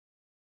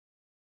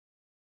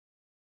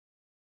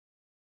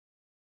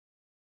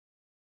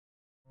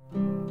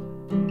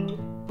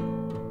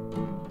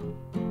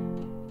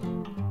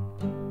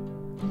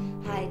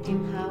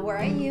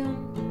are you?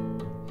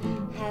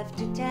 Have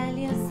to tell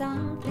you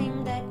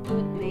something that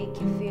could make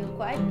you feel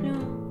quite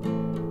blue.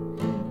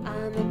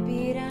 I'm a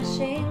bit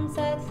ashamed,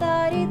 so I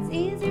thought it's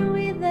easier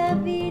with a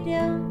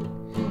video.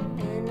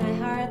 And I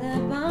hired a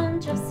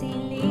bunch of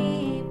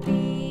silly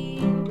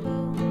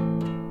people.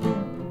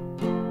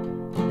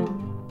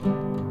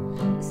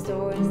 The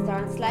story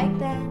starts like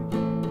that.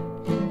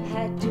 I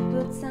had to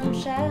put some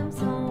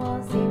shelves on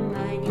walls in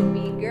my new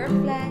bigger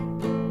flat.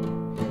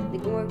 The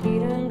work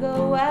didn't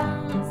go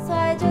well, so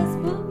I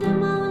just put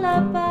them all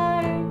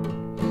apart.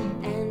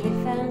 And they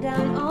fell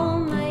down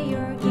on my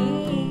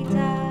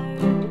guitar.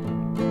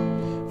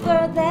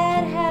 For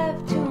that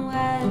have to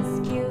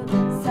ask you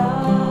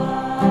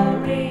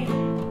sorry.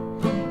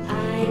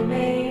 I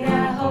made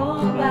a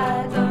hole,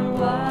 but don't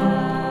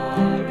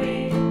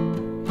worry.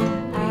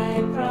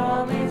 I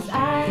promise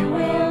I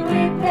will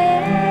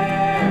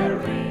repair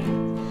it,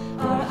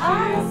 or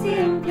I'll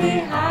simply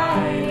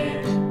hide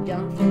it.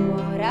 Don't think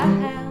what I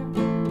have.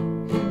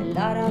 A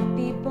lot of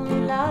people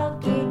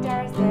love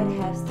guitars that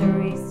have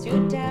stories to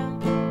tell.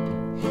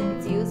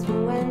 It's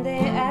useful when they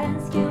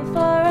ask you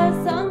for a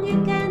song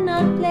you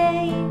cannot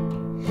play.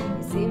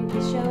 You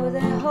simply show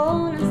the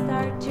hole and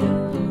start to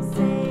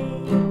say,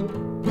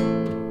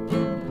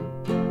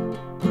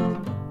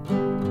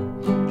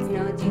 it's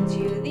not due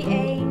to the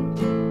age.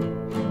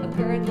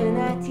 Occurred when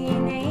a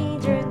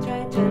teenager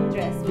tried to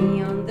undress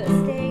me on the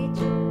stage.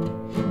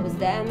 Was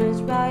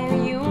damaged by a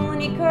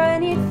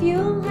unicorn. If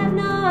you have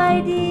no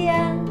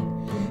idea,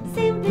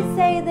 simply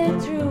say the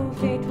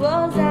truth, it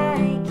was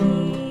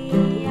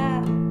IKEA.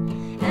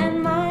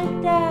 And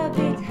Magda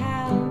bit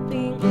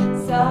helping.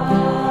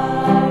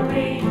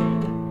 Sorry,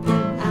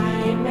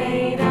 I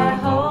made a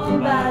hole,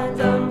 but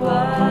don't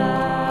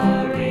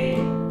worry.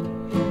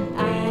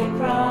 I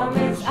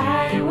promise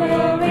I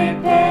will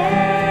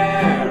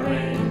repair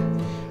it,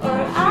 or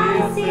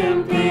I'll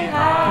simply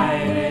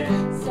hide it.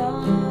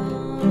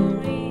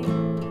 Sorry,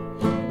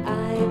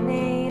 I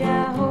made a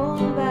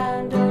hole,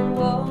 but don't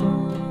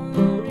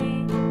worry.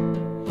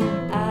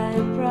 I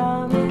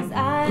promise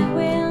I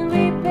will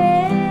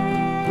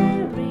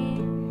repair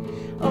it,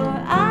 or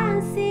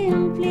I'll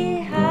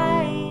simply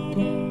hide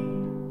it.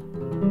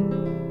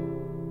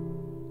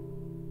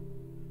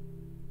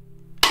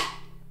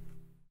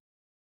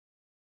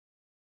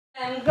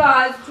 And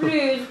guys,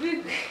 please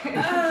be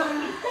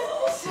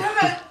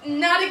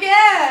not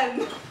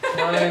again.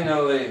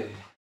 Finally.